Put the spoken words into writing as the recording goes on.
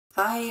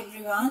Hi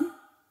everyone,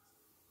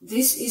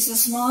 this is a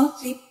small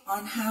clip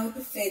on how to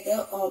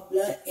feather or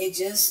blur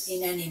edges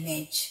in an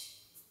image.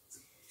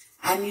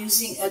 I'm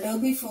using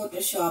Adobe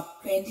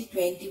Photoshop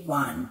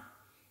 2021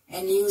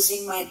 and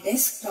using my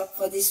desktop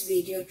for this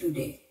video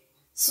today.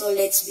 So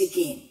let's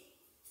begin.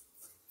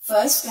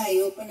 First,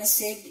 I open a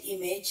saved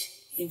image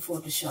in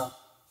Photoshop.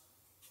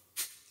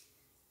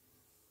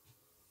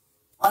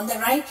 On the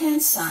right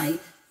hand side,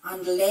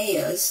 under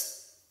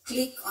Layers,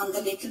 click on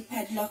the little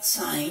padlock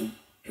sign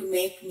to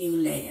make new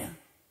layer.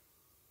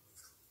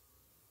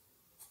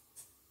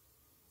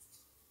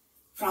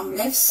 From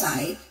left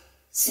side,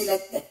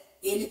 select the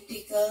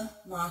Elliptical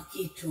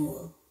marquee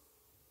tool.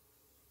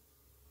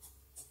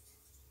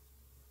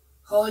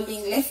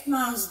 Holding left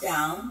mouse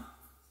down,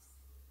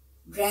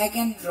 drag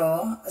and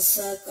draw a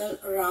circle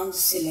around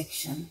the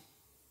selection.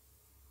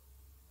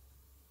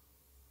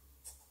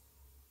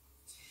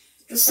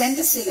 To send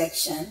the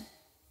selection,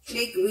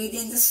 click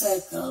within the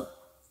circle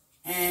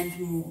and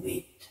move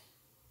it.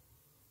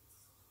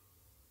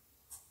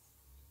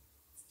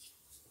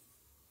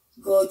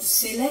 Go to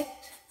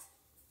Select,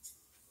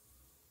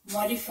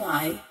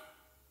 Modify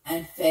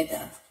and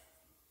Feather.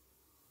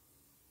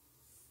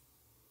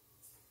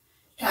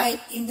 Type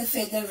in the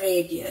feather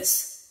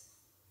radius,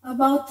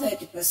 about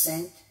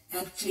 30%,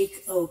 and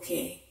click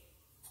OK.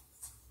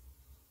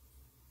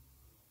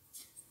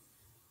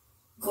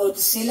 Go to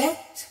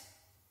Select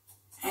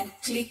and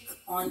click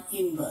on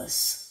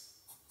Inverse.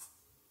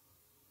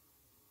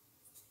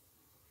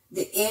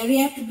 The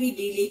area to be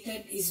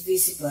deleted is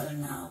visible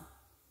now.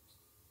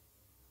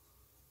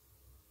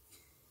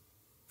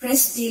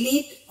 Press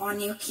Delete on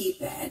your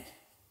keypad,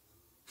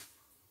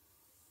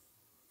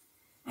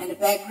 and a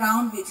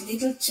background with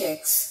little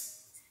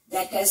checks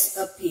that has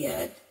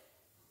appeared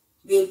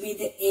will be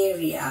the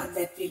area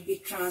that will be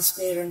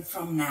transparent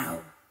from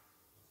now.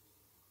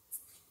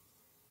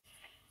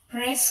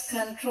 Press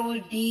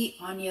Ctrl D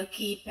on your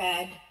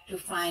keypad to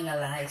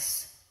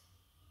finalize.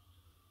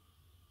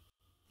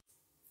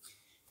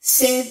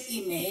 Save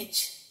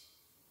image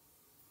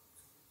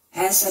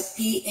as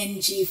a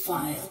PNG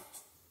file.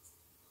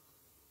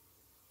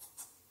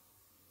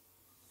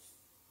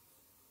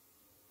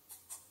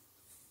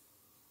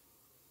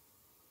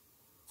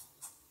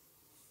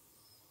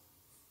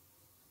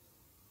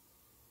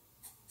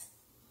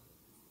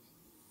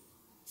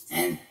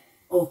 And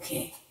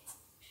OK.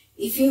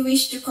 If you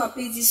wish to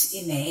copy this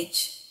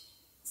image,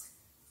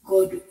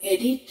 go to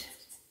Edit,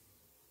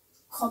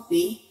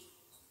 Copy,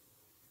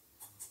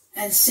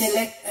 and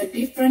select a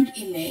different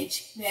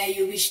image where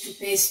you wish to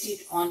paste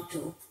it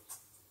onto.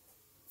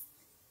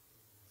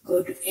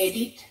 Go to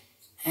Edit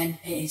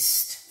and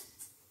Paste.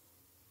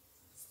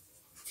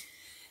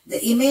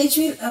 The image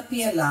will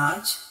appear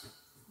large.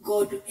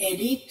 Go to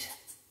Edit,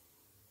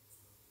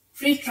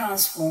 Free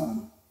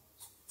Transform,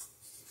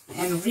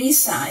 and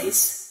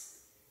resize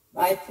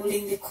by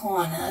pulling the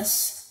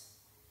corners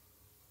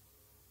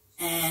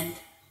and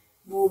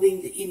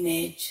moving the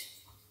image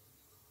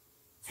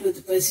to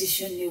the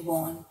position you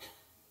want.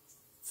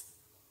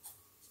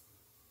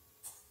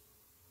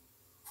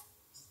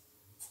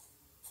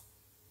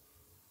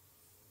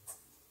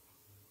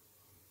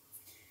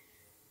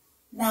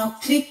 Now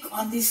click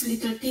on this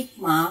little tick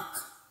mark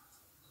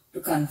to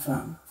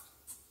confirm.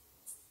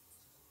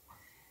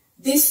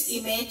 This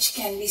image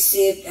can be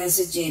saved as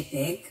a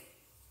JPEG.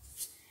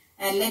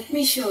 And let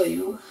me show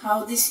you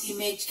how this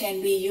image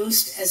can be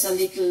used as a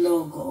little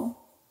logo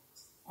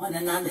on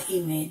another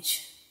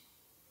image.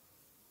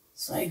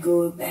 So I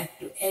go back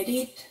to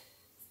Edit,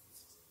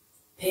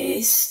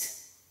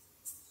 Paste,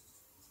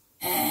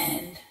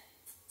 and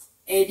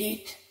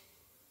Edit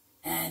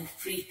and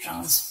Free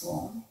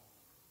Transform.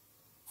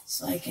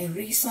 So I can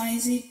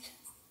resize it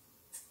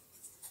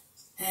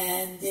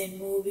and then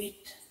move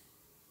it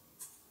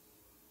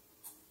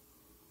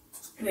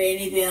to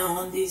anywhere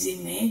on this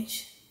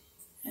image.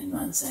 And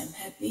once I'm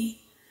happy,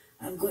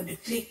 I'm going to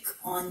click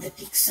on the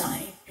tick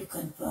sign to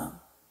confirm.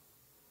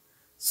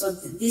 So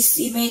this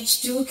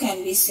image too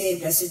can be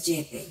saved as a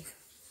JPEG.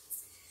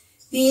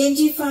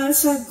 PNG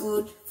files are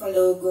good for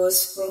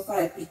logos,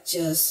 profile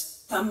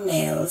pictures,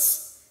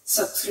 thumbnails,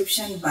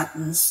 subscription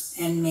buttons,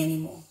 and many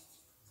more.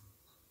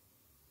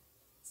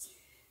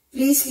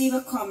 Please leave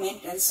a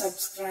comment and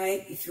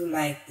subscribe if you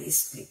like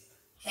this clip.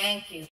 Thank you.